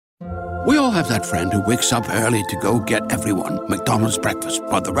We all have that friend who wakes up early to go get everyone McDonald's breakfast,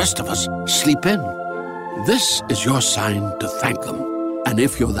 while the rest of us sleep in. This is your sign to thank them. And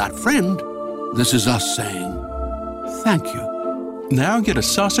if you're that friend, this is us saying thank you. Now get a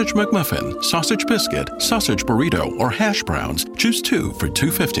sausage McMuffin, sausage biscuit, sausage burrito, or hash browns. Choose 2 for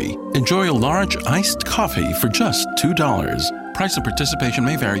 $2.50. Enjoy a large iced coffee for just $2. Price and participation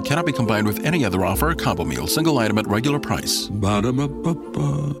may vary. Cannot be combined with any other offer or combo meal. Single item at regular price.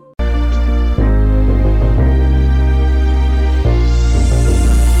 Ba-da-ba-ba-ba.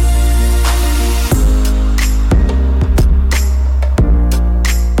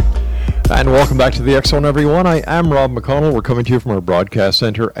 And welcome back to the X Zone, everyone. I am Rob McConnell. We're coming to you from our broadcast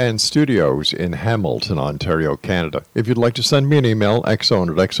center and studios in Hamilton, Ontario, Canada. If you'd like to send me an email,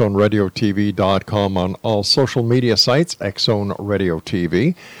 xzone@xzoneradiotv.com, on all social media sites, X Zone Radio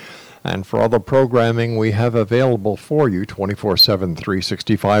TV. And for other programming we have available for you 24/7,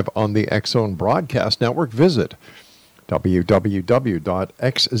 365 on the X Zone Broadcast Network, visit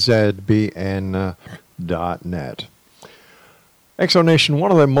www.xzbn.net. X Zone Nation,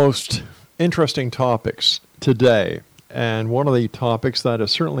 one of the most interesting topics today, and one of the topics that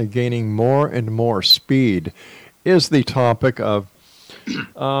is certainly gaining more and more speed, is the topic of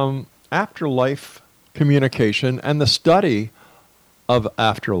afterlife communication and the study of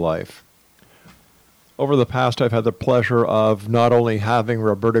afterlife. Over the past, I've had the pleasure of not only having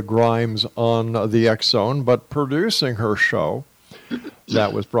Roberta Grimes on the X Zone, but producing her show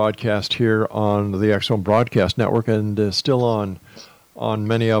that was broadcast here on the X Zone Broadcast Network and is still on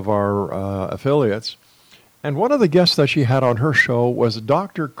many of our affiliates. And one of the guests that she had on her show was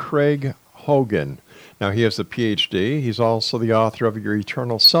Dr. Craig Hogan. Now, he has a PhD. He's also the author of Your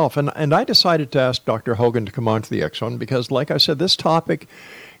Eternal Self. And I decided to ask Dr. Hogan to come on to the X Zone because, like I said, this topic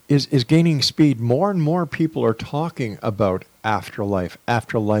is gaining speed. More and more people are talking about afterlife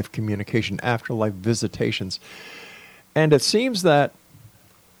communication, afterlife visitations. And it seems that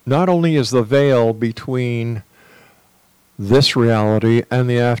not only is the veil between this reality and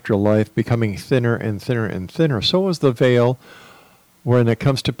the afterlife becoming thinner and thinner and thinner, so is the veil when it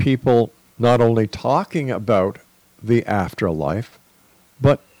comes to people not only talking about the afterlife,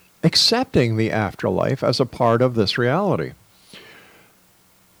 but accepting the afterlife as a part of this reality.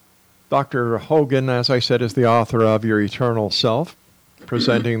 Dr. Hogan, as I said, is the author of Your Eternal Self,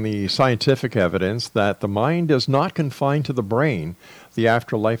 presenting the scientific evidence that the mind is not confined to the brain. The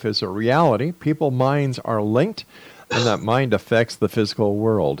afterlife is a reality. People's minds are linked, and that mind affects the physical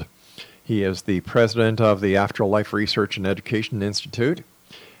world. He is the president of the Afterlife Research and Education Institute,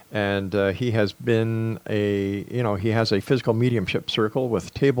 and he has been he has a physical mediumship circle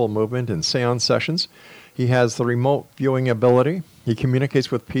with table movement and seance sessions. He has the remote viewing ability. He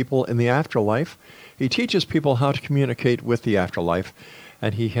communicates with people in the afterlife. He teaches people how to communicate with the afterlife,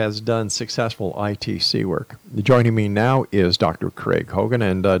 and he has done successful ITC work. Joining me now is Dr. Craig Hogan.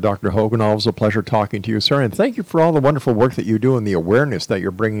 And Dr. Hogan, always a pleasure talking to you, sir. And thank you for all the wonderful work that you do and the awareness that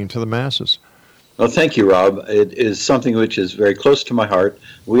you're bringing to the masses. Well, thank you, Rob. It is something which is very close to my heart.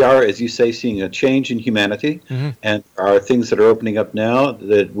 We are, as you say, seeing a change in humanity, and there are things that are opening up now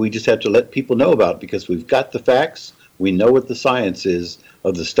that we just have to let people know about because we've got the facts. We know what the science is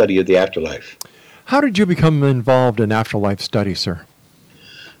of the study of the afterlife. How did you become involved in afterlife study, sir?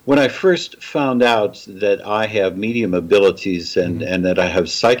 When I first found out that I have medium abilities and that I have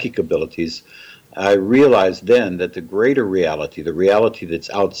psychic abilities, I realized then that the greater reality, the reality that's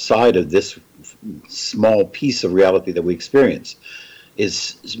outside of this small piece of reality that we experience,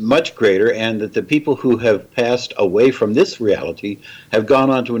 is much greater, and that the people who have passed away from this reality have gone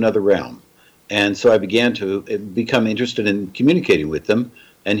on to another realm. And so I began to become interested in communicating with them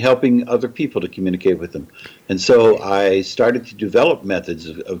and helping other people to communicate with them. And so I started to develop methods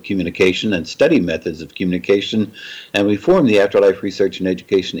of communication and study methods of communication, and we formed the Afterlife Research and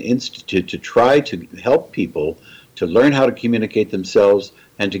Education Institute to try to help people to learn how to communicate themselves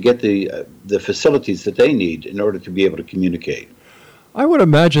and to get the facilities that they need in order to be able to communicate. I would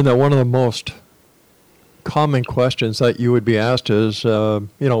imagine that one of the most common questions that you would be asked is,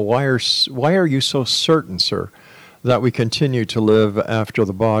 why are you so certain, sir, that we continue to live after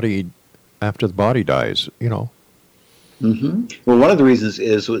the body dies, Well, one of the reasons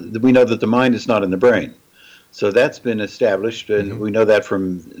is we know that the mind is not in the brain. So that's been established, and we know that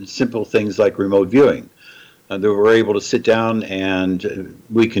from simple things like remote viewing. That we're able to sit down and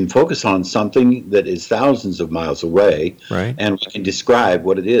we can focus on something that is thousands of miles away, right, and we can describe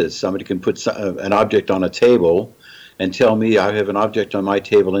what it is. Somebody can put an object on a table and tell me I have an object on my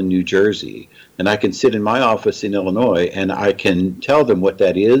table in New Jersey, and I can sit in my office in Illinois and I can tell them what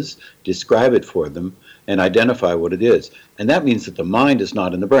that is, describe it for them, and identify what it is. And that means that the mind is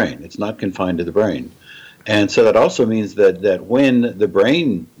not in the brain. It's not confined to the brain. And so that also means that when the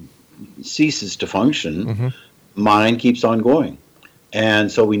brain ceases to function, mind keeps on going.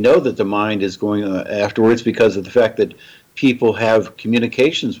 And so we know that the mind is going afterwards because of the fact that people have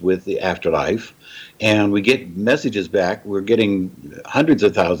communications with the afterlife, and we get messages back. We're getting hundreds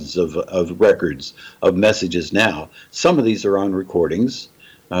of thousands of records of messages now. Some of these are on recordings.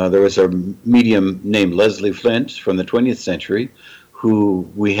 There was a medium named Leslie Flint from the 20th century who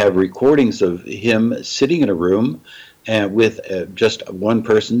we have recordings of him sitting in a room and with just one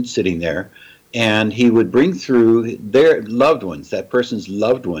person sitting there. And he would bring through their loved ones, that person's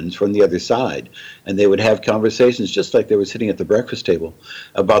loved ones from the other side, and they would have conversations just like they were sitting at the breakfast table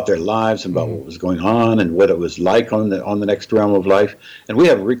about their lives and about what was going on and what it was like on the next realm of life. And we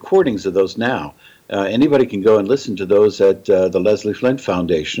have recordings of those now. Anybody can go and listen to those at the Leslie Flint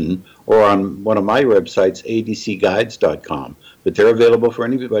Foundation or on one of my websites, adcguides.com. But they're available for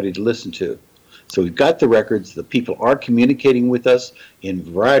anybody to listen to. So we've got the records. The people are communicating with us in a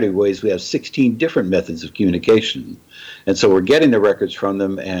variety of ways. We have 16 different methods of communication. And so we're getting the records from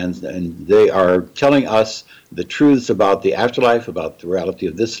them, and they are telling us the truths about the afterlife, about the reality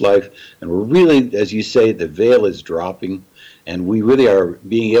of this life. And we're really, as you say, the veil is dropping, and we really are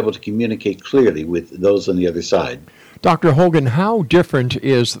being able to communicate clearly with those on the other side. Dr. Hogan, how different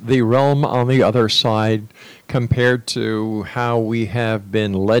is the realm on the other side compared to how we have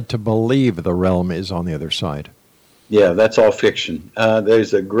been led to believe the realm is on the other side? Yeah, that's all fiction.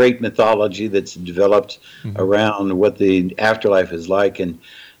 There's a great mythology that's developed around what the afterlife is like. And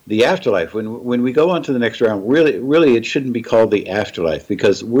the afterlife, when we go on to the next round, really it shouldn't be called the afterlife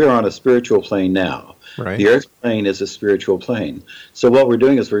because we're on a spiritual plane now. Right. The earth plane is a spiritual plane. So what we're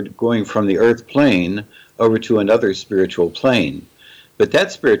doing is we're going from the earth plane over to another spiritual plane. But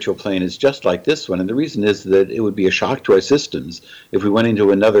that spiritual plane is just like this one, and the reason is that it would be a shock to our systems if we went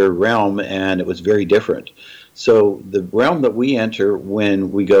into another realm and it was very different. So the realm that we enter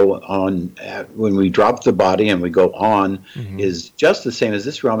when we go on, when we drop the body and we go on, is just the same as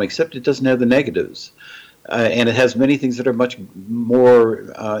this realm, except it doesn't have the negatives. And it has many things that are much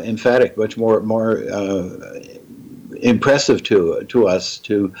more emphatic, much more impressive to us,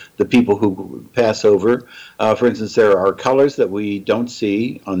 to the people who pass over. For instance, there are colors that we don't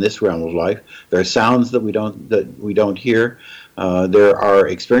see on this realm of life. There are sounds that we don't hear. There are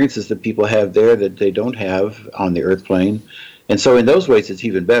experiences that people have there that they don't have on the earth plane. And so in those ways, it's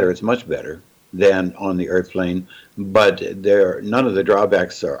even better. It's much better than on the earth plane. But none of the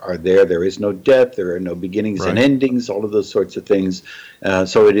drawbacks are there. There is no death. There are no beginnings and endings, all of those sorts of things.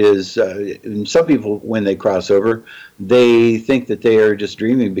 So it is, some people, when they cross over, they think that they are just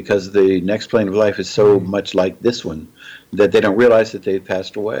dreaming because the next plane of life is so much like this one that they don't realize that they've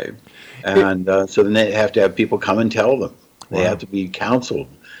passed away. And so then they have to have people come and tell them. They have to be counseled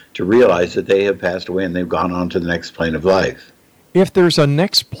to realize that they have passed away and they've gone on to the next plane of life. If there's a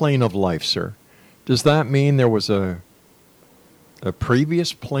next plane of life, sir, does that mean there was a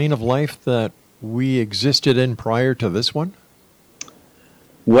previous plane of life that we existed in prior to this one?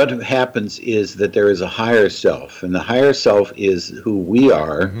 What happens is that there is a higher self, and the higher self is who we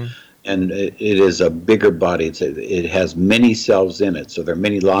are, and it is a bigger body. It has many selves in it, so there are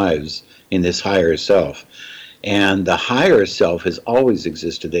many lives in this higher self. And the higher self has always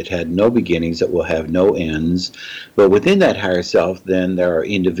existed. It had no beginnings. It will have no ends. But within that higher self, then there are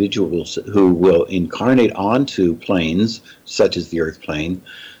individuals who will incarnate onto planes, such as the earth plane,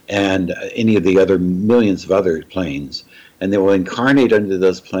 and any of the other millions of other planes. And they will incarnate under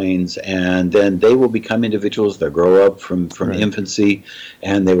those planes, and then they will become individuals. They'll grow up from infancy,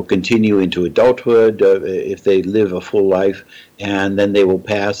 and they will continue into adulthood if they live a full life, and then they will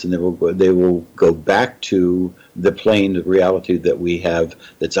pass, and they will go back to the plane of reality that we have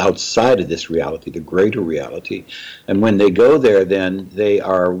that's outside of this reality, the greater reality. And when they go there, then they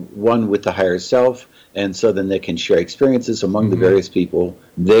are one with the higher self, and so then they can share experiences among the various people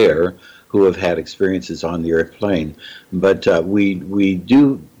there who have had experiences on the earth plane. But we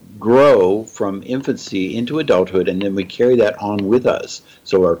do grow from infancy into adulthood, and then we carry that on with us.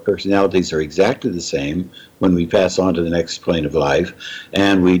 So our personalities are exactly the same when we pass on to the next plane of life,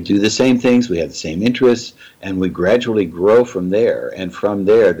 and we do the same things, we have the same interests, and we gradually grow from there. And from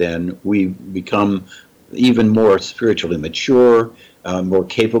there, then we become even more spiritually mature, more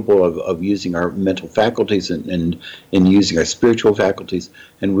capable of using our mental faculties and using our spiritual faculties.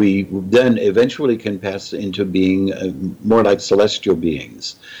 And we then eventually can pass into being more like celestial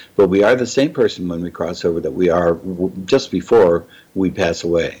beings. But we are the same person when we cross over that we are just before we pass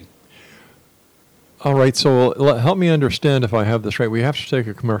away. All right, so help me understand if I have this right. We have to take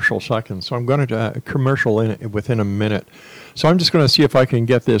a commercial second, so I'm going to commercial within a minute. So I'm just going to see if I can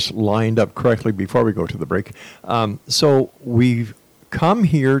get this lined up correctly before we go to the break. So we've come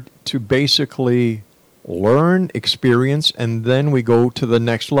here to basically learn, experience, and then we go to the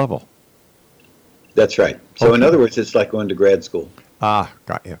next level. That's right. So in other words, it's like going to grad school. Ah,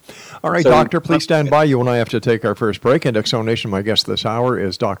 got you. All right, So- Doctor, please stand by. You and I have to take our first break. And Exonation, my guest this hour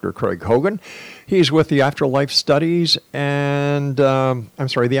is Dr. Craig Hogan. He's with the Afterlife Studies and,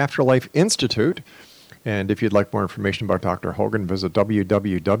 the Afterlife Institute. And if you'd like more information about Dr. Hogan, visit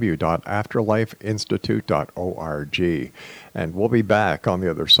www.afterlifeinstitute.org. And we'll be back on the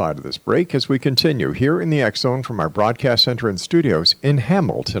other side of this break as we continue here in the X Zone from our broadcast center and studios in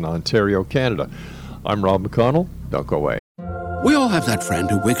Hamilton, Ontario, Canada. I'm Rob McConnell. Don't go away. We all have that friend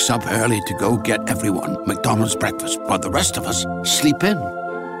who wakes up early to go get everyone McDonald's breakfast, while the rest of us sleep in.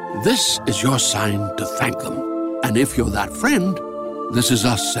 This is your sign to thank them. And if you're that friend, this is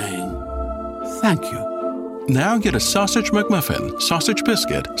us saying thank you. Now get a sausage McMuffin, sausage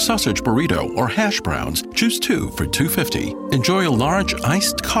biscuit, sausage burrito, or hash browns. Choose 2 for $2.50. Enjoy a large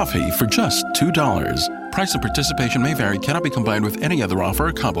iced coffee for just $2. Price and participation may vary. Cannot be combined with any other offer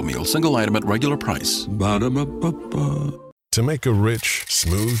or combo meal. Single item at regular price. Ba-da-ba-ba-ba. To make a rich,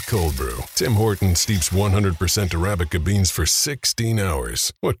 smooth cold brew, Tim Hortons steeps 100% Arabica beans for 16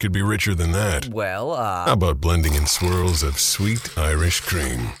 hours. What could be richer than that? Well, How about blending in swirls of sweet Irish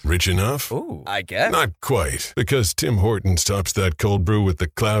cream? Rich enough? Ooh, I guess. Not quite, because Tim Hortons tops that cold brew with the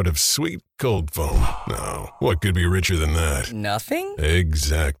cloud of sweet cold foam. Now, what could be richer than that? Nothing?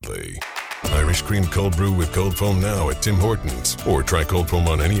 Exactly. Irish cream cold brew with cold foam now at Tim Hortons. Or try cold foam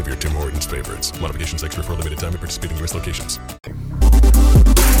on any of your Tim Hortons favorites. Modifications extra for a limited time at participating U.S. locations.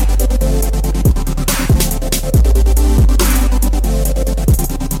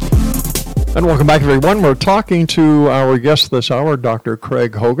 And welcome back, everyone. We're talking to our guest this hour, Dr.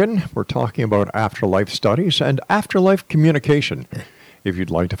 Craig Hogan. We're talking about afterlife studies and afterlife communication. If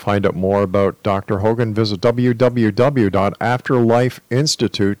you'd like to find out more about Dr. Hogan, visit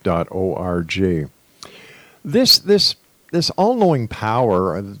www.afterlifeinstitute.org. This all-knowing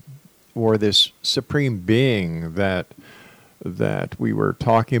power, or this supreme being that we were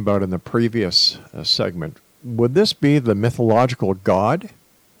talking about in the previous segment, would this be the mythological God?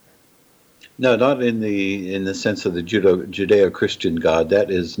 No, not in the sense of the Judeo-Christian God. That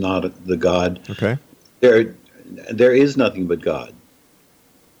is not the God. Okay. There is nothing but God.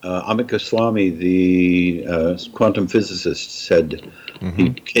 Amit Goswami, the quantum physicist, said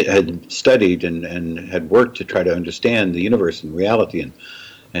he had studied and had worked to try to understand the universe and reality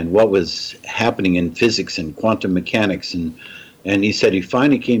and what was happening in physics and quantum mechanics. And he said he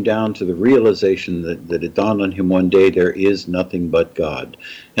finally came down to the realization that it dawned on him one day, there is nothing but God.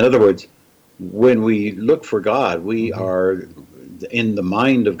 In other words, when we look for God, we are in the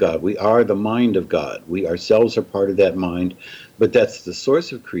mind of God. We are the mind of God. We ourselves are part of that mind. But that's the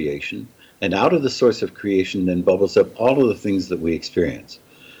source of creation, and out of the source of creation then bubbles up all of the things that we experience.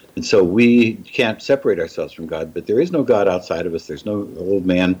 And so we can't separate ourselves from God, but there is no God outside of us. There's no old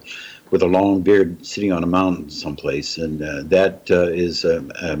man with a long beard sitting on a mountain someplace, and that is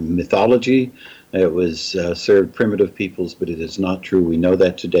a mythology. It was served primitive peoples, but it is not true. We know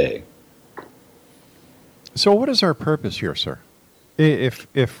that today. So what is our purpose here, sir?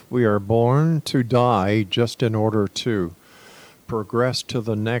 If we are born to die just in order to progress to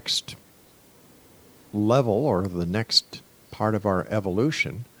the next level or the next part of our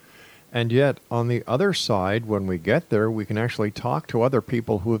evolution, and yet on the other side, when we get there, we can actually talk to other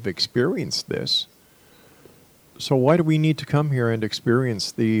people who have experienced this. So why do we need to come here and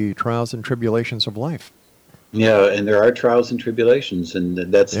experience the trials and tribulations of life? Yeah, and there are trials and tribulations, and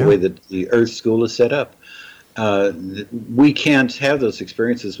that's the way that the Earth School is set up. We can't have those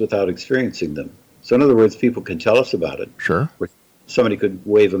experiences without experiencing them. So in other words, people can tell us about it. Sure. Somebody could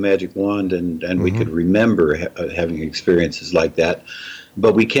wave a magic wand and we could remember having experiences like that.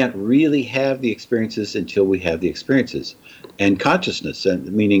 But we can't really have the experiences until we have the experiences. And consciousness, and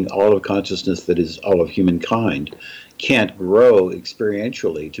meaning all of consciousness that is all of humankind, can't grow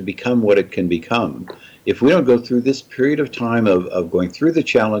experientially to become what it can become if we don't go through this period of time of going through the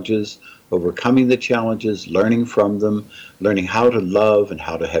challenges, overcoming the challenges, learning from them, learning how to love and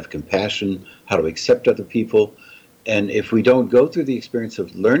how to have compassion, how to accept other people. And if we don't go through the experience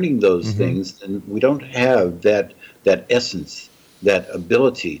of learning those things, then we don't have that essence, that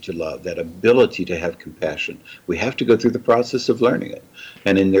ability to love, that ability to have compassion. We have to go through the process of learning it.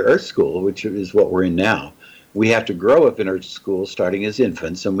 And in the Earth School, which is what we're in now, we have to grow up in Earth School starting as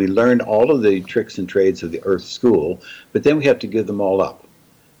infants, and we learn all of the tricks and trades of the Earth School, but then we have to give them all up.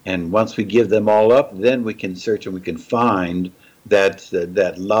 And once we give them all up, then we can search and we can find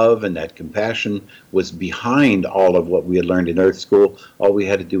that love and that compassion was behind all of what we had learned in Earth School. All we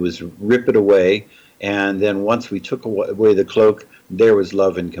had to do was rip it away, and then once we took away the cloak, there was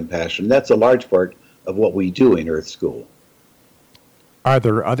love and compassion. That's a large part of what we do in Earth School. Are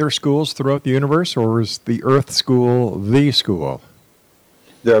there other schools throughout the universe, or is the Earth School the school?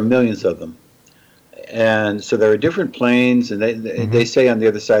 There are millions of them. And so there are different planes, and they say on the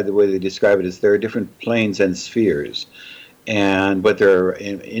other side, the way they describe it is there are different planes and spheres. And what they're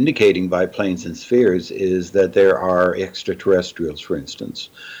indicating by planes and spheres is that there are extraterrestrials, for instance,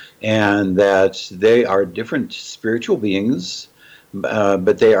 and that they are different spiritual beings,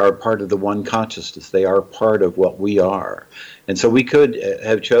 but they are part of the one consciousness. They are part of what we are. And so we could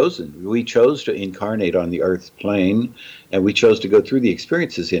have chosen. We chose to incarnate on the Earth plane, and we chose to go through the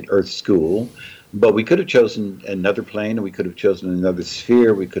experiences in Earth School. But we could have chosen another plane, and we could have chosen another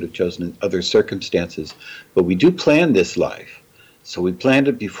sphere, we could have chosen other circumstances. But we do plan this life. So we planned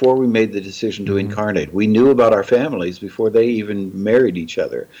it before we made the decision to incarnate. We knew about our families before they even married each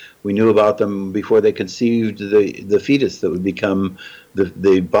other. We knew about them before they conceived the fetus that would become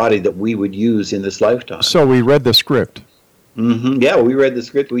the body that we would use in this lifetime. So we read the script. Yeah, we read the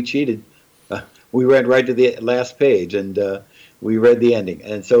script. We cheated. We read right to the last page, and we read the ending.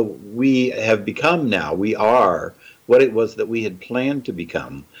 And so we have become now, we are what it was that we had planned to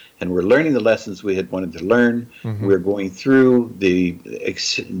become. And we're learning the lessons we had wanted to learn. We're going through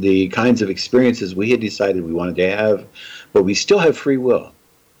the kinds of experiences we had decided we wanted to have, but we still have free will.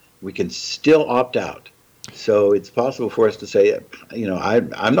 We can still opt out. So it's possible for us to say,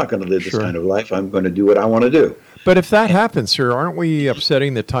 I'm not going to live this kind of life. I'm going to do what I want to do. But if that happens, sir, aren't we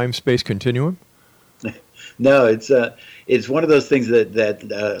upsetting the time-space continuum? No, it's one of those things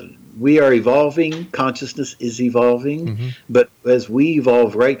that we are evolving. Consciousness is evolving, but as we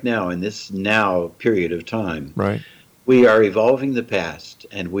evolve right now in this now period of time, we are evolving the past,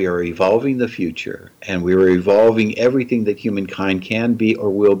 and we are evolving the future, and we are evolving everything that humankind can be,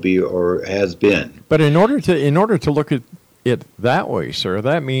 or will be, or has been. But in order to look at it that way, sir,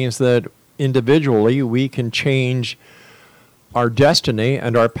 that means that individually we can change our destiny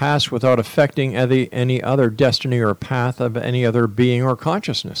and our past without affecting any other destiny or path of any other being or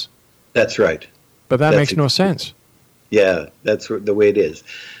consciousness. That's right. But that makes no sense. Yeah, that's the way it is.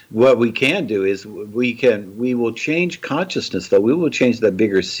 What we can do is we will change consciousness, though. We will change that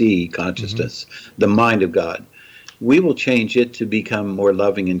bigger C consciousness, the mind of God. We will change it to become more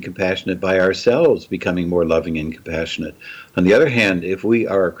loving and compassionate by ourselves becoming more loving and compassionate. On the other hand, if we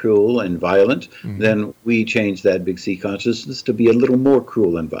are cruel and violent, then we change that big C consciousness to be a little more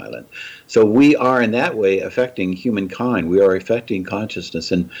cruel and violent. So we are in that way affecting humankind. We are affecting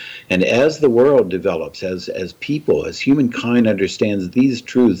consciousness. And as the world develops, as people, as humankind understands these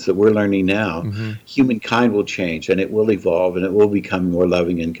truths that we're learning now, humankind will change, and it will evolve, and it will become more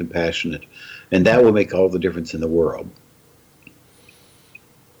loving and compassionate. And that will make all the difference in the world.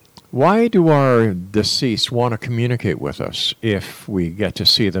 Why do our deceased want to communicate with us if we get to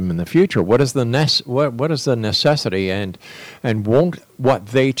see them in the future? What is the necessity, and won't what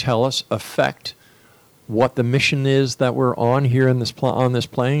they tell us affect what the mission is that we're on here in this on this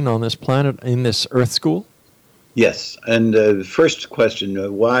plane, on this planet, in this Earth School? Yes, and the first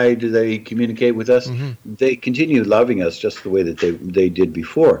question, why do they communicate with us? They continue loving us just the way that they did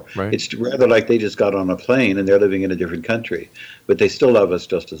before. It's rather like they just got on a plane and they're living in a different country. But they still love us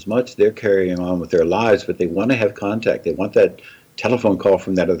just as much. They're carrying on with their lives, but they want to have contact. They want that telephone call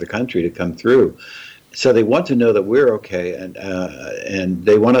from that other country to come through. So they want to know that we're okay, and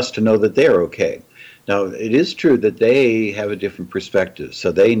they want us to know that they're okay. Now, it is true that they have a different perspective.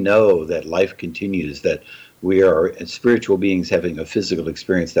 So they know that life continues, that we are spiritual beings having a physical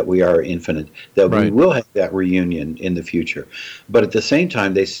experience, that we are infinite, that we will have that reunion in the future. But at the same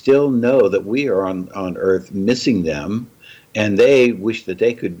time, they still know that we are on Earth missing them, and they wish that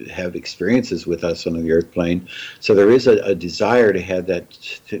they could have experiences with us on the Earth plane. So there is a desire to have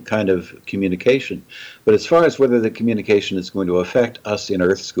that kind of communication. But as far as whether the communication is going to affect us in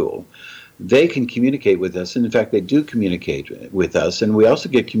Earth School, they can communicate with us, and in fact they do communicate with us, and we also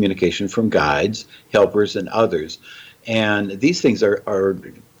get communication from guides, helpers, and others. And these things are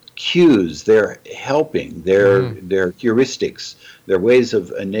cues, they're helping, they're heuristics, they're ways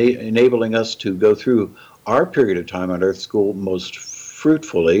of enabling us to go through our period of time on Earth School most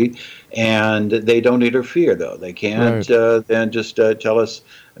fruitfully, and they don't interfere, though. They can't then just tell us,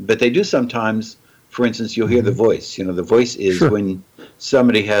 but they do sometimes. For instance, you'll hear the voice. You know, the voice is when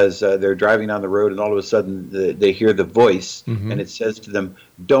somebody has, they're driving down the road and all of a sudden they hear the voice and it says to them,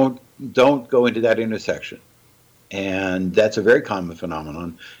 don't go into that intersection. And that's a very common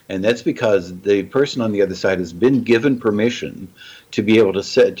phenomenon. And that's because the person on the other side has been given permission to be able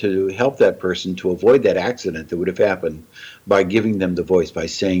to help that person to avoid that accident that would have happened by giving them the voice, by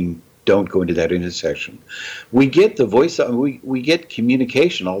saying, don't go into that intersection. We get the voice, we get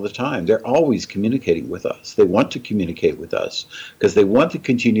communication all the time. They're always communicating with us. They want to communicate with us because they want to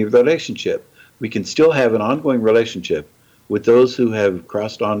continue the relationship. We can still have an ongoing relationship with those who have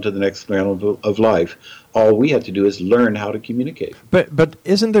crossed on to the next realm of life. All we have to do is learn how to communicate. But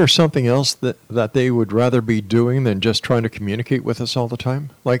isn't there something else that they would rather be doing than just trying to communicate with us all the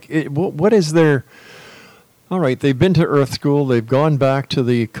time? Like, what is there? All right, they've been to Earth School. They've gone back to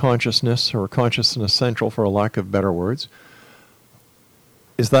the consciousness or consciousness central, for a lack of better words.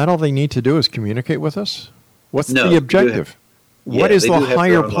 Is that all they need to do is communicate with us? What's the objective? What is the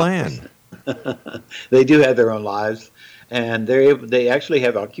higher plan? They do have their own lives, and they actually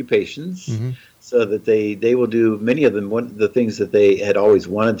have occupations. Mm-hmm. So that they will do, many of them, one of the things that they had always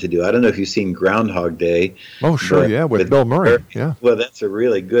wanted to do. I don't know if you've seen Groundhog Day. Oh, sure, yeah, with Bill Murray. Yeah. Well, that's a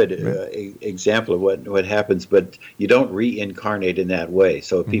really good example of what happens, but you don't reincarnate in that way.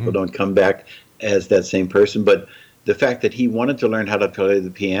 So people don't come back as that same person. But the fact that he wanted to learn how to play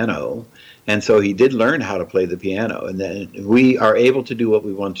the piano, and so he did learn how to play the piano. And then we are able to do what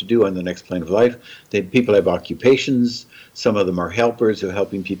we want to do on the next plane of life. People have occupations. Some of them are helpers who are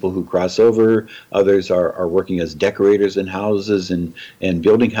helping people who cross over. Others are working as decorators in houses and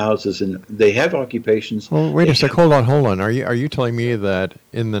building houses, and they have occupations. Well, wait a sec. Hold on. Are you telling me that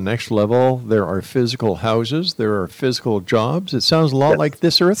in the next level there are physical houses, there are physical jobs? It sounds a lot like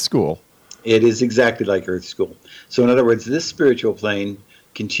this Earth School. It is exactly like Earth School. So in other words, this spiritual plane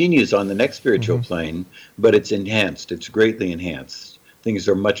continues on the next spiritual plane, but it's enhanced. It's greatly enhanced. Things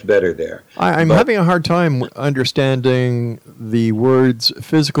are much better there. I'm having a hard time understanding the words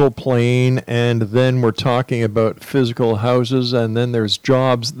physical plane, and then we're talking about physical houses, and then there's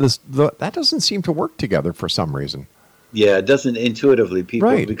jobs. That doesn't seem to work together for some reason. Yeah, it doesn't intuitively,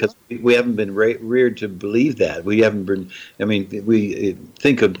 because we haven't been reared to believe that. We haven't been, we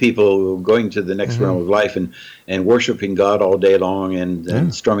think of people going to the next realm of life and worshiping God all day long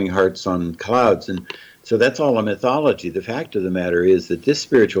and strumming hearts on clouds. And so that's all a mythology. The fact of the matter is that this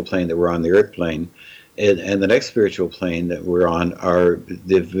spiritual plane that we're on, the earth plane, and the next spiritual plane that we're on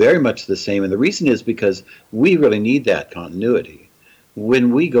they're very much the same. And the reason is because we really need that continuity.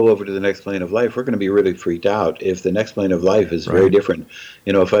 When we go over to the next plane of life, we're going to be really freaked out if the next plane of life is very different.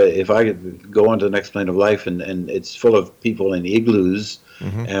 If I go on to the next plane of life and it's full of people in igloos,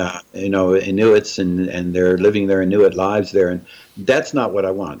 Inuits, and they're living their Inuit lives there, and that's not what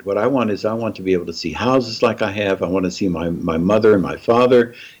I want. What I want is I want to be able to see houses like I have. I want to see my mother and my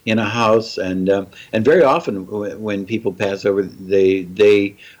father in a house, and very often when people pass over,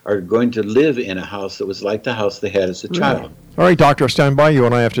 they are going to live in a house that was like the house they had as a child. All right, Doctor, stand by. You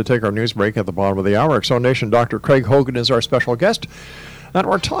and I have to take our news break at the bottom of the hour. X Zone Nation, Dr. Craig Hogan is our special guest, and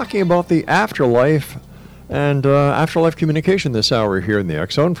we're talking about the afterlife and afterlife communication this hour here in the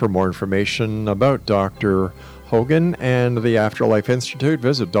X Zone. For more information about Dr. Hogan and the Afterlife Institute,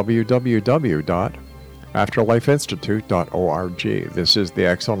 visit www.afterlifeinstitute.org. This is the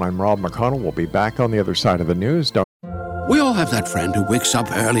X Zone. I'm Rob McConnell. We'll be back on the other side of the news. We all have that friend who wakes up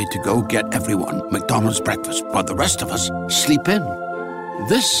early to go get everyone McDonald's breakfast, while the rest of us sleep in.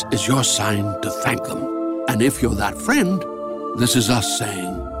 This is your sign to thank them. And if you're that friend, this is us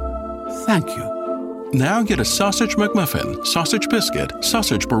saying thank you. Now get a sausage McMuffin, sausage biscuit,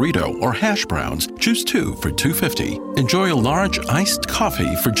 sausage burrito, or hash browns. Choose 2 for $2.50. Enjoy a large iced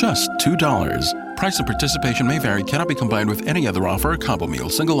coffee for just $2. Price and participation may vary. Cannot be combined with any other offer or combo meal.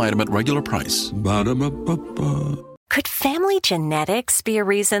 Single item at regular price. Ba-da-ba-ba-ba. Could family genetics be a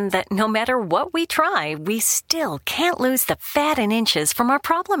reason that no matter what we try, we still can't lose the fat and inches from our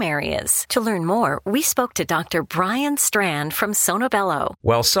problem areas? To learn more, we spoke to Dr. Brian Strand from Sonobello.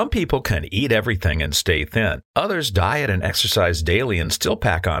 While some people can eat everything and stay thin, others diet and exercise daily and still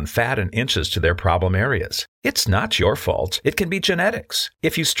pack on fat and inches to their problem areas. It's not your fault. It can be genetics.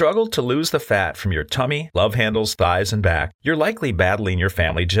 If you struggle to lose the fat from your tummy, love handles, thighs, and back, you're likely battling your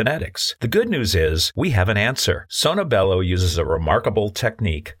family genetics. The good news is we have an answer. Sonobello uses a remarkable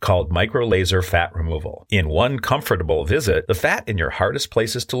technique called microlaser fat removal. In one comfortable visit, the fat in your hardest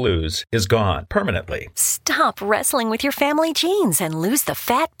places to lose is gone permanently. Stop wrestling with your family genes and lose the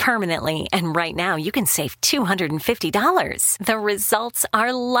fat permanently. And right now, you can save $250. The results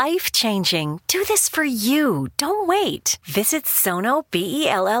are life-changing. Do this for you. Don't wait. Visit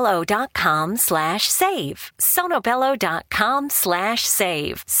sonobello.com/save.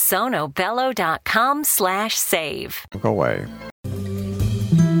 sonobello.com/save. sonobello.com/save. Go away.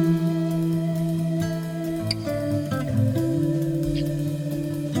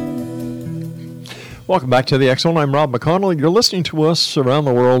 Welcome back to the X-Zone. I'm Rob McConnell. You're listening to us around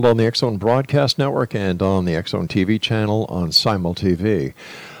the world on the X-Zone Broadcast Network and on the X-Zone TV channel on Simul TV.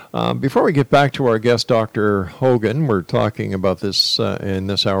 Before we get back to our guest, Dr. Hogan, we're talking about this in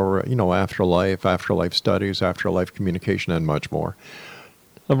this hour, afterlife studies, afterlife communication, and much more.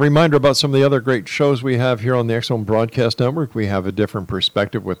 A reminder about some of the other great shows we have here on the X-Zone Broadcast Network. We have A Different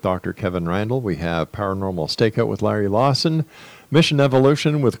Perspective with Dr. Kevin Randall. We have Paranormal Stakeout with Larry Lawson. Mission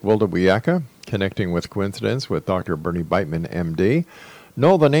Evolution with Gwilda Wiyaka. Connecting with Coincidence with Dr. Bernie Beitman, MD.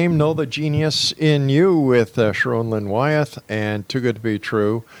 Know the Name, Know the Genius in You with Sharon Lynn Wyeth. And Too Good to Be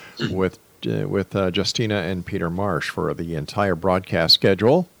True with Justina and Peter Marsh. For the entire broadcast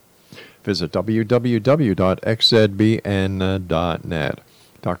schedule, visit www.xzbn.net.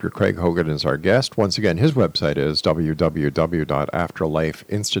 Dr. Craig Hogan is our guest. Once again, his website is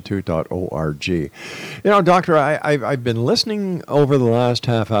www.afterlifeinstitute.org. You know, Doctor, I've been listening over the last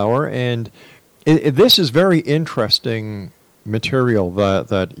half hour, and this is very interesting material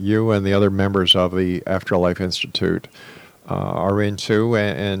that you and the other members of the Afterlife Institute are into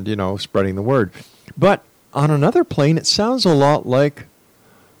and, spreading the word. But on another plane, it sounds a lot like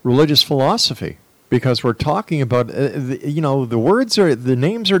religious philosophy. Because we're talking about, the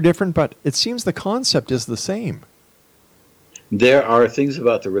names are different, but it seems the concept is the same. There are things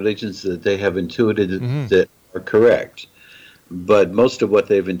about the religions that they have intuited that are correct, but most of what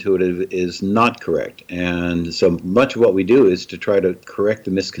they've intuited is not correct. And so much of what we do is to try to correct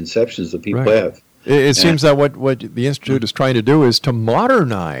the misconceptions that people have. It seems that what the Institute is trying to do is to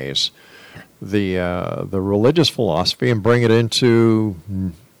modernize the religious philosophy and bring it into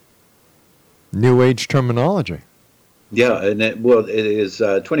New Age terminology. Yeah, and it is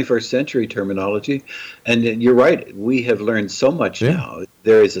 21st century terminology, and you're right. We have learned so much now.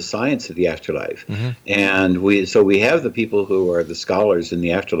 There is a science of the afterlife, and we have the people who are the scholars in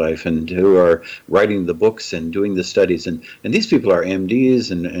the afterlife and who are writing the books and doing the studies, and these people are MDs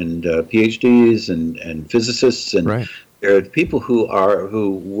and PhDs and physicists, and there are people who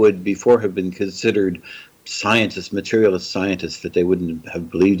would before have been considered scientists, materialist scientists, that they wouldn't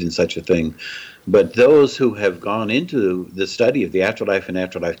have believed in such a thing. But those who have gone into the study of the afterlife and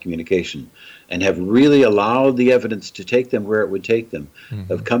afterlife communication and have really allowed the evidence to take them where it would take them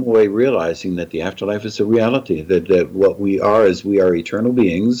have come away realizing that the afterlife is a reality, that what we are is we are eternal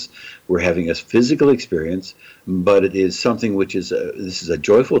beings. We're having a physical experience, but it is something which is this is a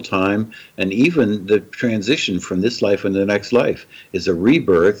joyful time, and even the transition from this life and the next life is a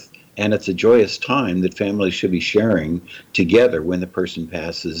rebirth. And it's a joyous time that families should be sharing together when the person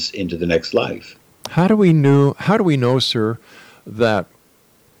passes into the next life. How do we know, sir, that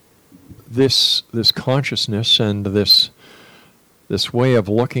this consciousness and this way of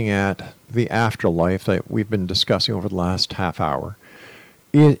looking at the afterlife that we've been discussing over the last half hour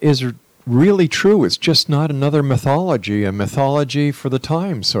is really true? It's just not another mythology, a mythology for the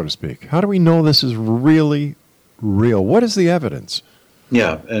times, so to speak. How do we know this is really real? What is the evidence?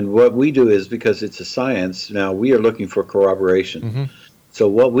 Yeah, and what we do is, because it's a science, now we are looking for corroboration. So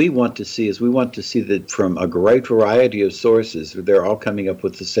what we want to see is that from a great variety of sources, they're all coming up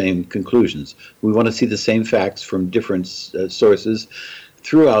with the same conclusions. We want to see the same facts from different sources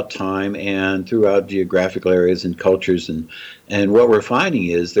throughout time and throughout geographical areas and cultures. And what we're finding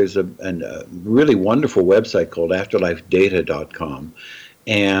is there's a really wonderful website called afterlifedata.com.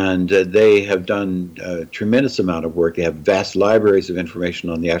 And they have done a tremendous amount of work. They have vast libraries of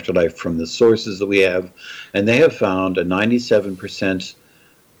information on the afterlife from the sources that we have. And they have found a 97%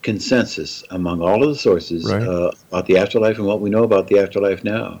 consensus among all of the sources about the afterlife and what we know about the afterlife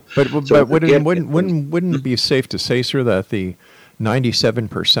now. But wouldn't it be safe to say, sir, that the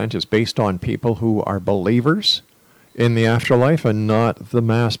 97% is based on people who are believers in the afterlife and not the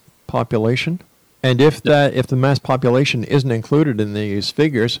mass population? And if the mass population isn't included in these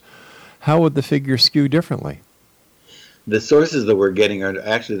figures, how would the figures skew differently? The sources that we're getting are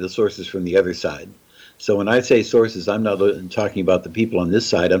actually the sources from the other side. So when I say sources, I'm not talking about the people on this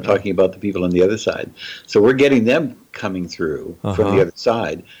side. I'm talking about the people on the other side. So we're getting them coming through from the other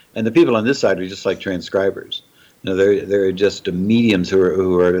side. And the people on this side are just like transcribers. They're just mediums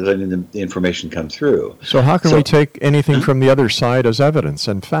who are letting the information come through. So how can we take anything from the other side as evidence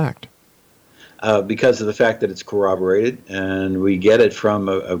and fact? Because of the fact that it's corroborated, and we get it from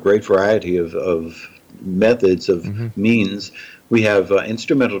a great variety of methods, of means. We have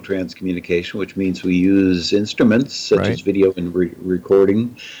instrumental transcommunication, which means we use instruments such as video and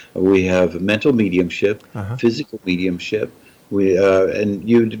recording. We have mental mediumship, physical mediumship. And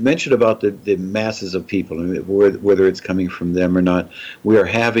you mentioned about the masses of people, whether it's coming from them or not. We are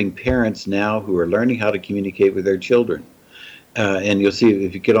having parents now who are learning how to communicate with their children. And you'll see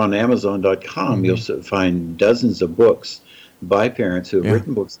if you get on Amazon.com, you'll find dozens of books by parents who have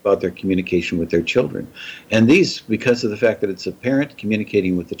written books about their communication with their children. And these, because of the fact that it's a parent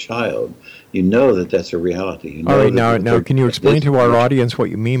communicating with the child, you know that that's a reality. You know. All right, now can you explain to our audience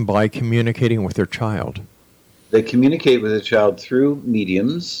what you mean by communicating with their child? They communicate with the child through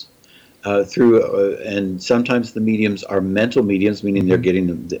mediums, and sometimes the mediums are mental mediums, meaning they're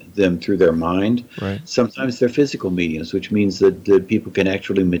getting them through their mind. Right. Sometimes they're physical mediums, which means that the people can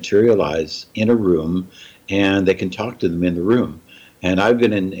actually materialize in a room, and they can talk to them in the room. And I've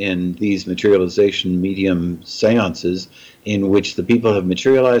been in these materialization medium seances in which the people have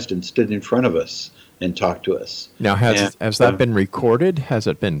materialized and stood in front of us and talked to us. Now, has that been recorded? Has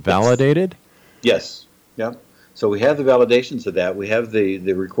it been validated? Yes. Yeah. So we have the validations of that. We have the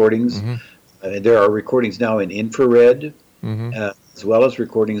recordings. There are recordings now in infrared, as well as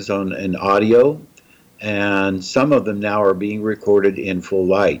recordings in audio, and some of them now are being recorded in full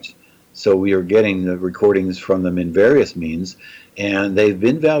light. So we are getting the recordings from them in various means, and they've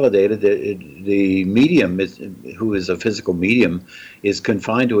been validated. The medium, who is a physical medium, is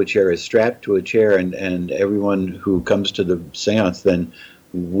confined to a chair, is strapped to a chair, and everyone who comes to the seance then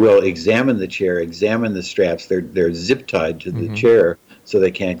will examine the chair, examine the straps. They're zip tied to the chair so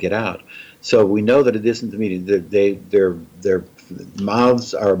they can't get out. So we know that it isn't the medium. Their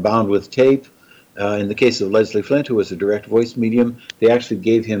mouths are bound with tape. In the case of Leslie Flint, who was a direct voice medium, they actually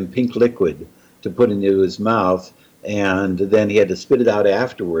gave him pink liquid to put into his mouth, and then he had to spit it out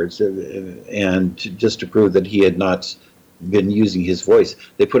afterwards, and just to prove that he had not been using his voice.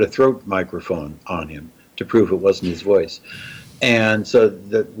 They put a throat microphone on him to prove it wasn't his voice. And so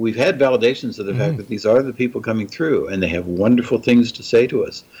we've had validations of the fact that these are the people coming through, and they have wonderful things to say to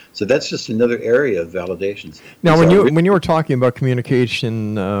us. So that's just another area of validations. Now, when you were talking about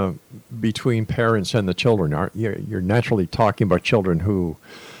communication between parents and the children, you're naturally talking about children who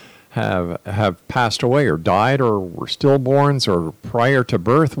have passed away or died or were stillborns or prior to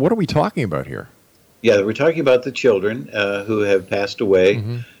birth. What are we talking about here? Yeah, we're talking about the children who have passed away.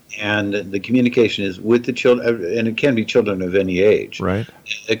 And the communication is with the children, and it can be children of any age. Right.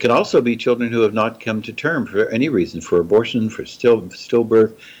 It can also be children who have not come to term for any reason, for abortion, for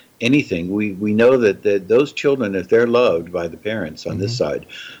stillbirth, anything. We know that those children, if they're loved by the parents on this side,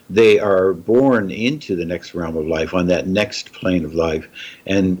 they are born into the next realm of life, on that next plane of life,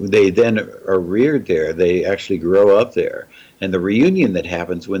 and they then are reared there. They actually grow up there. And the reunion that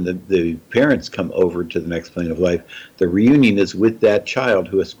happens when the parents come over to the next plane of life, the reunion is with that child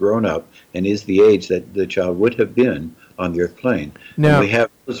who has grown up and is the age that the child would have been on the earth plane. Now, and we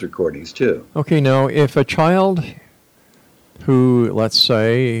have those recordings too. Okay, now if a child who, let's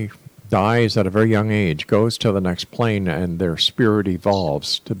say, dies at a very young age, goes to the next plane and their spirit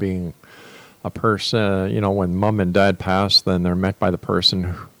evolves to being a person, when mom and dad pass, then they're met by the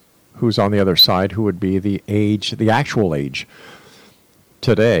person who's on the other side, who would be the actual age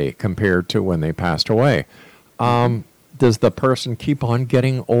today compared to when they passed away. Does the person keep on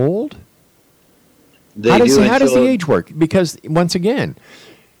getting old? How does the age work? Because, once again,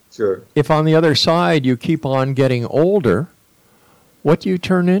 sure, if on the other side you keep on getting older, what do you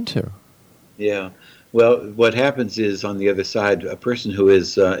turn into? Yeah. Well, what happens is, on the other side, a person who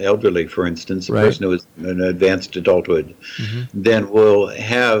is elderly, for instance, a person who is in advanced adulthood, then will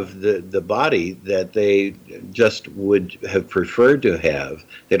have the body that they just would have preferred to have.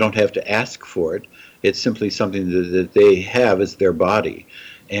 They don't have to ask for it. It's simply something that they have as their body.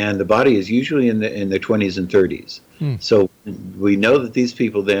 And the body is usually in their 20s and 30s. So we know that these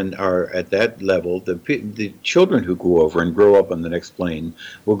people then are at that level. The children who go over and grow up on the next plane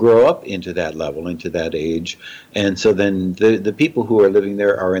will grow up into that level, into that age. And so then the people who are living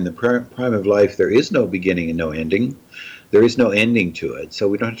there are in the prime of life. There is no beginning and no ending. There is no ending to it. So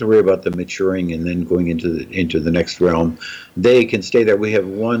we don't have to worry about them maturing and then going into the next realm. They can stay there. We have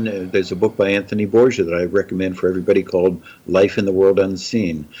there's a book by Anthony Borgia that I recommend for everybody called Life in the World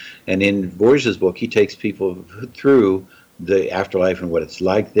Unseen. And in Borgia's book, he takes people through the afterlife and what it's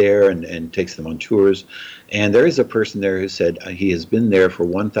like there, and takes them on tours. And there is a person there who said he has been there for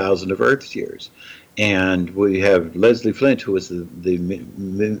 1,000 of Earth's years. And we have Leslie Flint, who was the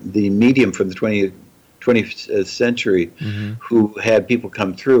medium from the 20th century, who had people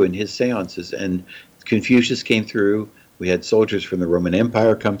come through in his seances, and Confucius came through. We had soldiers from the Roman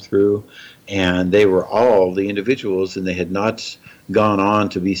Empire come through, and they were all the individuals, and they had not gone on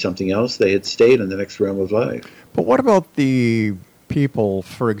to be something else. They had stayed in the next realm of life. But what about the people,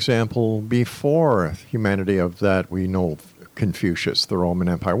 for example, before humanity of that we know of Confucius, the Roman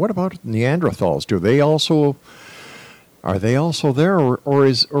Empire? What about Neanderthals? Are they also there, or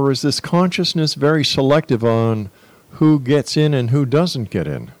is this consciousness very selective on who gets in and who doesn't get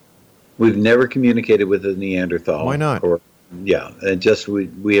in? We've never communicated with a Neanderthal. Why not? And just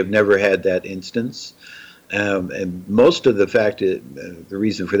we have never had that instance. And most of the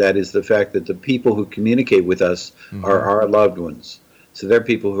reason for that is the fact that the people who communicate with us are our loved ones. So they're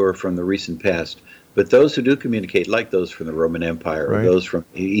people who are from the recent past. But those who do communicate, like those from the Roman Empire or those from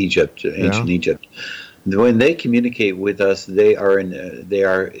Egypt, ancient Egypt, when they communicate with us, they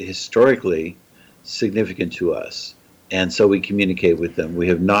are historically significant to us. And so we communicate with them. We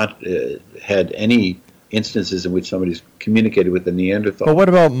have not had any instances in which somebody's communicated with a Neanderthal. But what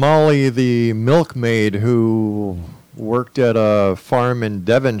about Molly, the milkmaid who worked at a farm in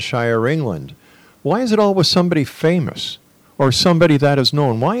Devonshire, England? Why is it always somebody famous or somebody that is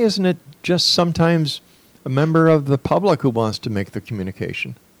known? Why isn't it just sometimes a member of the public who wants to make the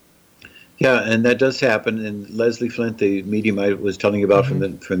communication? Yeah, and that does happen. And Leslie Flint, the medium I was telling you about from the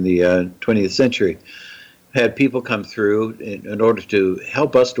 20th century, had people come through in order to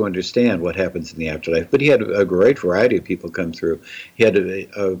help us to understand what happens in the afterlife. But he had a great variety of people come through. He had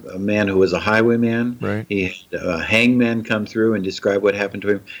a man who was a highwayman. Right. He had a hangman come through and describe what happened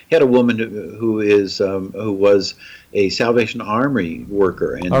to him. He had a woman who was a Salvation Army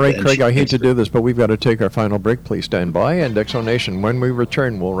worker. All right, Craig, I hate to do this, but we've got to take our final break. Please stand by. And Exonation, when we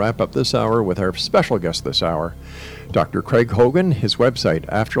return, we'll wrap up this hour with our special guest this hour, Dr. Craig Hogan, his website,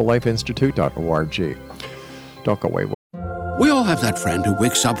 afterlifeinstitute.org. Don't go away. We all have that friend who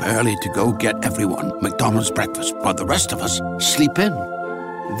wakes up early to go get everyone McDonald's breakfast, while the rest of us sleep in.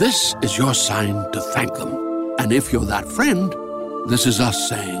 This is your sign to thank them. And if you're that friend, this is us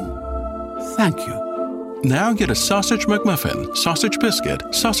saying thank you. Now get a sausage McMuffin, sausage biscuit,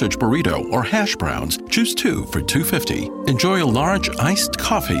 sausage burrito, or hash browns. Choose 2 for $2.50. Enjoy a large iced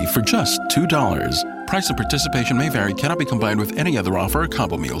coffee for just $2. Price and participation may vary. Cannot be combined with any other offer or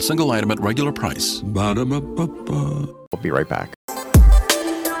combo meal. Single item at regular price. Ba-da-ba-ba-ba. We'll be right back.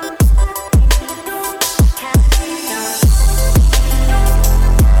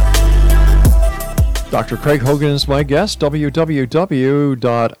 Dr. Craig Hogan is my guest,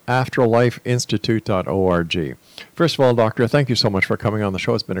 www.afterlifeinstitute.org. First of all, Doctor, thank you so much for coming on the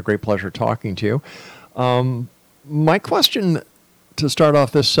show. It's been a great pleasure talking to you. My question to start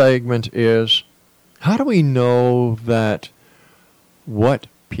off this segment is, how do we know that what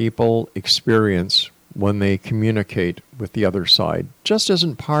people experience when they communicate with the other side just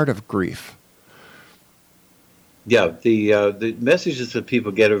isn't part of grief? Yeah, the messages that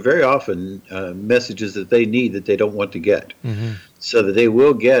people get are very often messages that they need that they don't want to get. So that they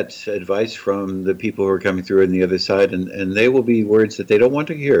will get advice from the people who are coming through on the other side, and they will be words that they don't want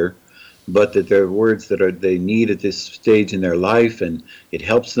to hear, but that they're words that they need at this stage in their life, and it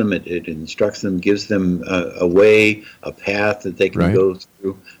helps them, it instructs them, gives them a way, a path that they can go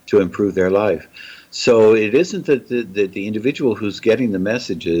through to improve their life. So it isn't that the individual who's getting the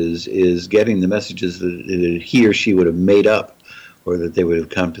messages is getting the messages that he or she would have made up or that they would have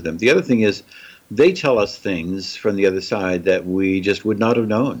come to them. The other thing is they tell us things from the other side that we just would not have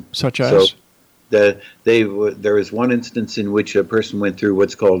known. Such as? So there was one instance in which a person went through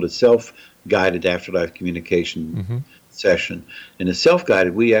what's called a self-guided afterlife communication session. In a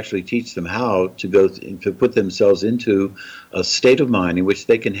self-guided, we actually teach them how to go to put themselves into a state of mind in which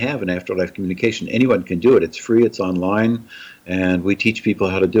they can have an afterlife communication. Anyone can do it. It's free. It's online. And we teach people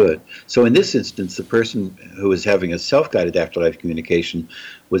how to do it. So in this instance, the person who was having a self-guided afterlife communication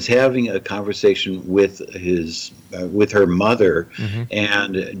was having a conversation with her mother.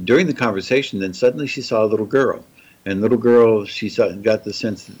 And during the conversation, then suddenly she saw a little girl. And little girl, got the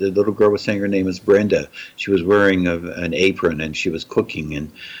sense that the little girl was saying her name was Brenda. She was wearing an apron, and she was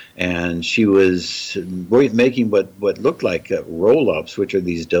cooking, and she was making what looked like roll-ups, which are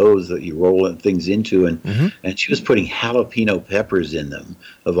these doughs that you roll things into, and she was putting jalapeno peppers in them,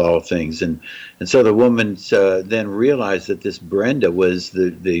 of all things. And so the woman then realized that this Brenda was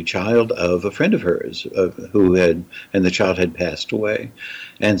the child of a friend of hers, and the child had passed away.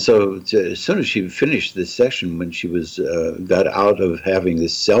 And so as soon as she finished this session, when she got out of having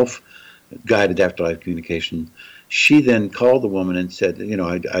this self-guided afterlife communication, she then called the woman and said,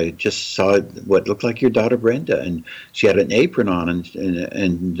 I just saw what looked like your daughter Brenda, and she had an apron on,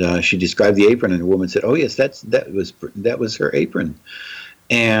 and she described the apron, and the woman said, "Oh yes, that was her apron."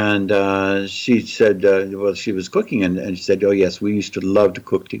 And she said, well, she was cooking, and she said, "Oh yes, we used to love to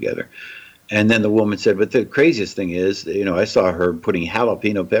cook together." And then the woman said, "But the craziest thing is, I saw her putting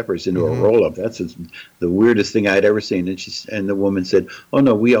jalapeno peppers into a roll-up. That's the weirdest thing I'd ever seen." And the woman said, "Oh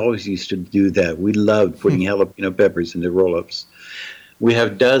no, we always used to do that. We loved putting jalapeno peppers into roll-ups." We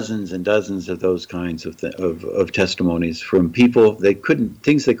have dozens and dozens of those kinds of testimonies from people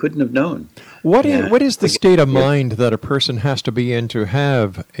things they couldn't have known. What is the state of mind that a person has to be in to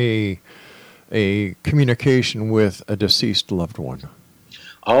have a communication with a deceased loved one?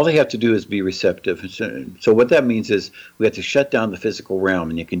 All they have to do is be receptive. So what that means is we have to shut down the physical realm,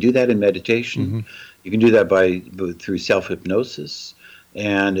 and you can do that in meditation. Mm-hmm. You can do that through self-hypnosis.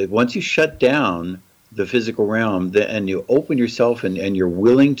 And once you shut down the physical realm, and you open yourself and you're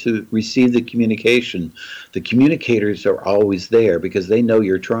willing to receive the communicators are always there because they know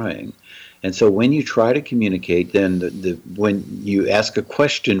you're trying. And so when you try to communicate, then when you ask a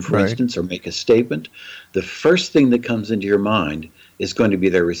question, for instance, or make a statement, the first thing that comes into your mind is going to be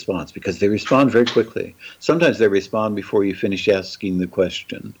their response, because they respond very quickly. Sometimes they respond before you finish asking the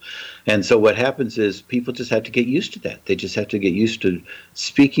question. And so what happens is people just have to get used to that. They just have to get used to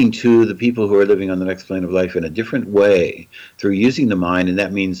speaking to the people who are living on the next plane of life in a different way through using the mind. And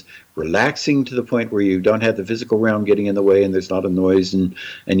that means relaxing to the point where you don't have the physical realm getting in the way and there's not a noise, and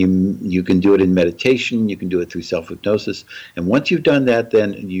you can do it in meditation, you can do it through self-hypnosis. And once you've done that,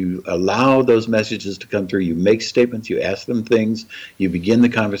 then you allow those messages to come through. You make statements, you ask them things, you begin the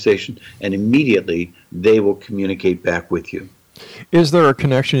conversation, and immediately they will communicate back with you. Is there a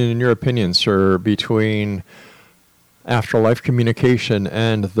connection, in your opinion, sir, between afterlife communication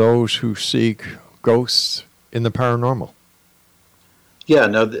and those who seek ghosts in the paranormal? Yeah,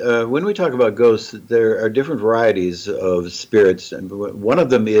 now when we talk about ghosts, there are different varieties of spirits. And one of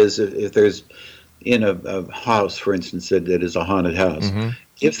them is if there's in a house, for instance, that is a haunted house, mm-hmm.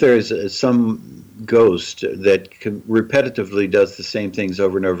 if there's some ghost that repetitively does the same things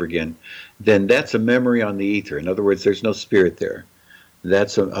over and over again, then that's a memory on the ether. In other words, there's no spirit there.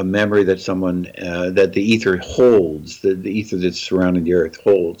 That's a memory that that the ether holds, the ether that's surrounding the earth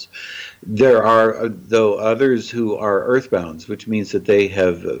holds. There are, though, others who are earthbounds, which means that they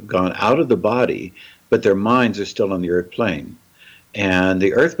have gone out of the body, but their minds are still on the earth plane. And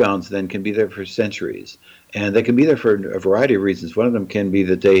the earthbounds then can be there for centuries. And they can be there for a variety of reasons. One of them can be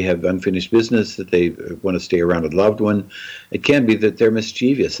that they have unfinished business, that they want to stay around a loved one. It can be that they're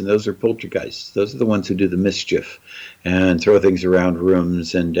mischievous, and those are poltergeists. Those are the ones who do the mischief and throw things around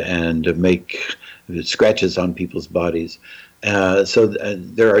rooms and make scratches on people's bodies. So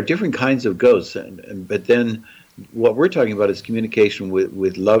there are different kinds of ghosts. But then what we're talking about is communication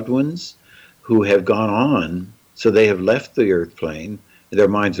with loved ones who have gone on. So they have left the earth plane. Their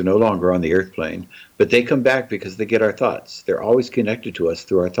minds are no longer on the earth plane, but they come back because they get our thoughts. They're always connected to us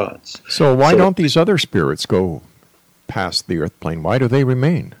through our thoughts. So why don't these other spirits go past the earth plane? Why do they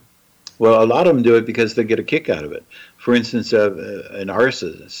remain? Well, a lot of them do it because they get a kick out of it. For instance, an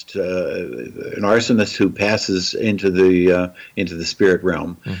arsonist who passes into the spirit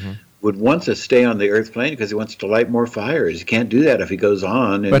realm, mm-hmm. would want to stay on the earth plane because he wants to light more fires. He can't do that if he goes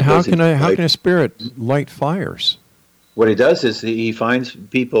on. But how can a spirit light fires? What he does is he finds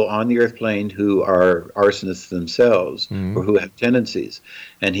people on the earth plane who are arsonists themselves, mm-hmm. or who have tendencies,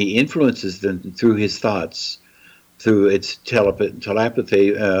 and he influences them through his thoughts, through its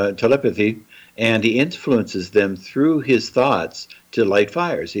telepathy, and he influences them through his thoughts to light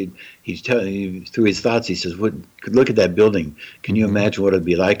fires. He's telling you through his thoughts. He says, "Look at that building. Can you imagine what it'd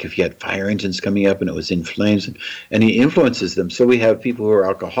be like if you had fire engines coming up and it was in flames?" And he influences them. So we have people who are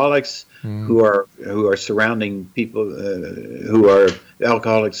alcoholics, who are surrounding people who are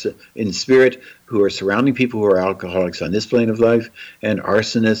alcoholics in spirit, who are surrounding people who are alcoholics on this plane of life, and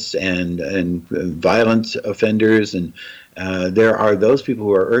arsonists and violent offenders, and there are those people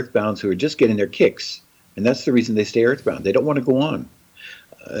who are earthbounds who are just getting their kicks. And that's the reason they stay earthbound. They don't want to go on.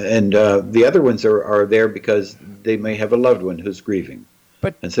 And the other ones are there because they may have a loved one who's grieving.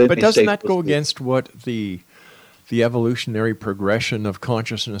 But doesn't that go against what the evolutionary progression of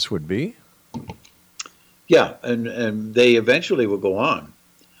consciousness would be? Yeah, and they eventually will go on.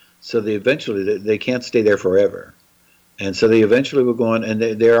 So they can't stay there forever. And so they eventually will go on. And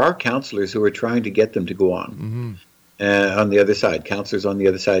there are counselors who are trying to get them to go on. Mm-hmm. On the other side, counselors on the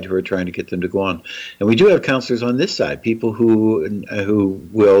other side who are trying to get them to go on. And we do have counselors on this side, people who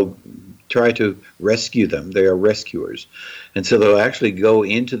will try to rescue them. They are rescuers. And so they'll actually go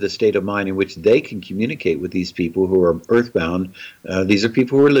into the state of mind in which they can communicate with these people who are earthbound. These are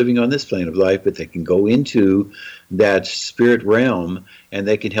people who are living on this plane of life, but they can go into that spirit realm, and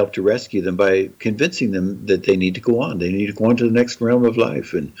they can help to rescue them by convincing them that they need to go on. They need to go on to the next realm of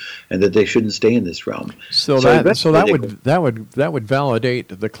life, and that they shouldn't stay in this realm. So that would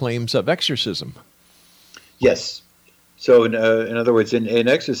validate the claims of exorcism. Yes. So in other words, in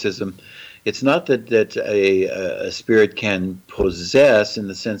exorcism, it's not that a spirit can possess in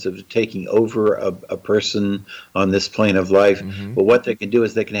the sense of taking over a person on this plane of life, but what they can do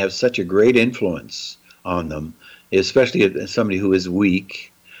is they can have such a great influence on them, especially somebody who is weak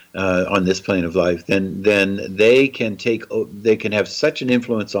on this plane of life, then they can have such an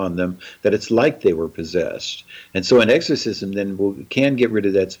influence on them that it's like they were possessed. And so an exorcism then can get rid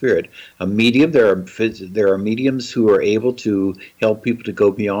of that spirit. A medium, there are mediums who are able to help people to go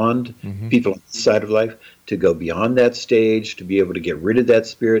beyond people on this side of life, to go beyond that stage, to be able to get rid of that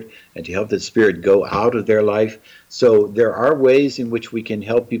spirit and to help that spirit go out of their life. So there are ways in which we can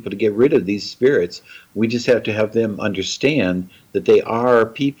help people to get rid of these spirits. We just have to have them understand that they are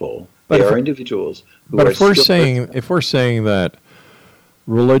people, they are individuals. But if we're saying that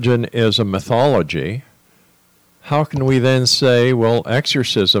religion is a mythology, how can we then say, well,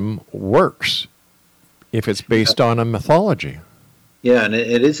 exorcism works if it's based on a mythology? Yeah, and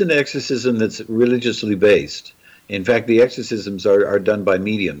it is an exorcism that's religiously based. In fact, the exorcisms are done by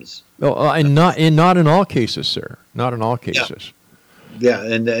mediums. Oh, and not in all cases, sir. Not in all cases. Yeah,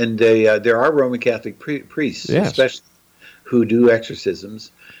 and there are Roman Catholic priests, especially, who do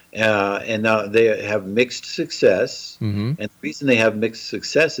exorcisms, and now they have mixed success. And the reason they have mixed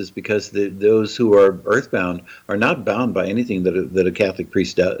success is because those who are earthbound are not bound by anything that a Catholic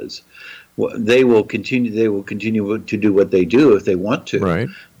priest does. They will continue to do what they do if they want to. Right.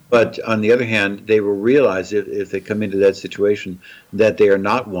 But on the other hand, they will realize if they come into that situation that they are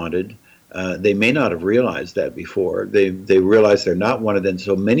not wanted. They may not have realized that before. They realize they're not wanted, and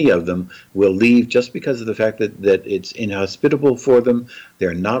so many of them will leave just because of the fact that it's inhospitable for them.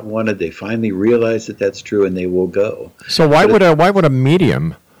 They're not wanted. They finally realize that that's true, and they will go. So why would a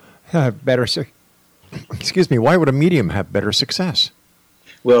medium have better? Why would a medium have better success?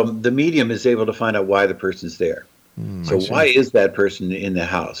 Well, the medium is able to find out why the person's there. So why is that person in the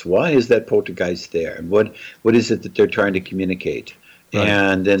house? Why is that poltergeist there? And what is it that they're trying to communicate? Right.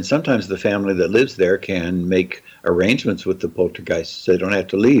 And then sometimes the family that lives there can make arrangements with the poltergeist so they don't have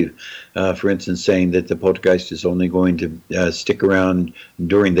to leave. For instance, saying that the poltergeist is only going to stick around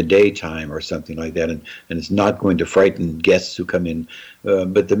during the daytime or something like that, and it's not going to frighten guests who come in.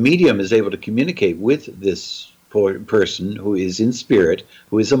 But the medium is able to communicate with this person who is in spirit,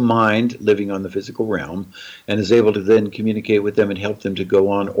 who is a mind living on the physical realm, and is able to then communicate with them and help them to go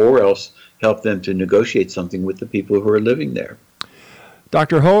on, or else help them to negotiate something with the people who are living there.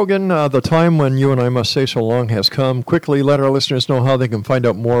 Dr. Hogan, the time when you and I must say so long has come. Quickly let our listeners know how they can find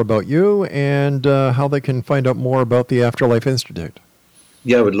out more about you and how they can find out more about the Afterlife Institute.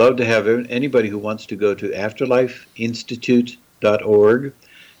 Yeah, I would love to have anybody who wants to go to afterlifeinstitute.org.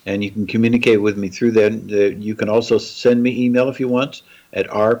 And you can communicate with me through that. You can also send me email if you want at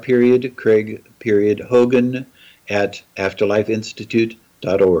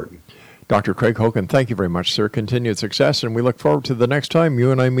r.craig.hogan@afterlifeinstitute.org. Dr. Craig Hogan, thank you very much, sir. Continued success, and we look forward to the next time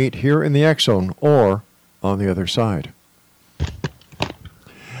you and I meet here in the X Zone or on the other side.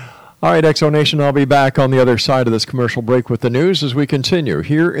 All right, X Zone Nation, I'll be back on the other side of this commercial break with the news as we continue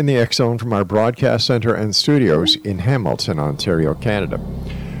here in the X Zone from our broadcast center and studios in Hamilton, Ontario, Canada.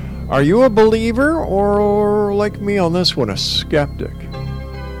 Are you a believer or, like me on this one, a skeptic?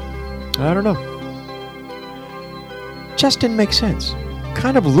 I don't know. Just didn't make sense.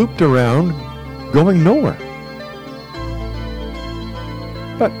 Kind of looped around, going nowhere.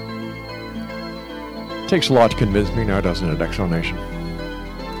 But it takes a lot to convince me now, doesn't it, X Zone Nation?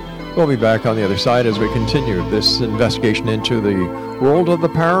 We'll be back on the other side as we continue this investigation into the world of the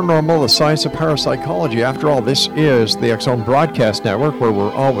paranormal, the science of parapsychology. After all, this is the X Zone Broadcast Network, where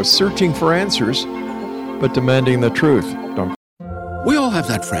we're always searching for answers, but demanding the truth. We all have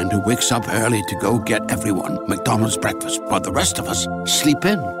that friend who wakes up early to go get everyone McDonald's breakfast, while the rest of us sleep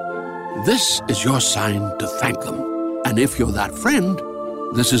in. This is your sign to thank them. And if you're that friend,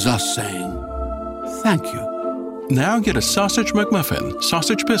 this is us saying thank you. Now get a sausage McMuffin,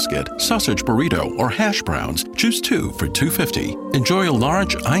 sausage biscuit, sausage burrito, or hash browns. Choose 2 for $2.50. Enjoy a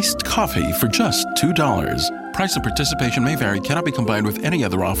large iced coffee for just $2. Price and participation may vary. Cannot be combined with any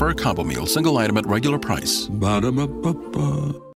other offer or combo meal. Single item at regular price. Ba-da-ba-ba-ba.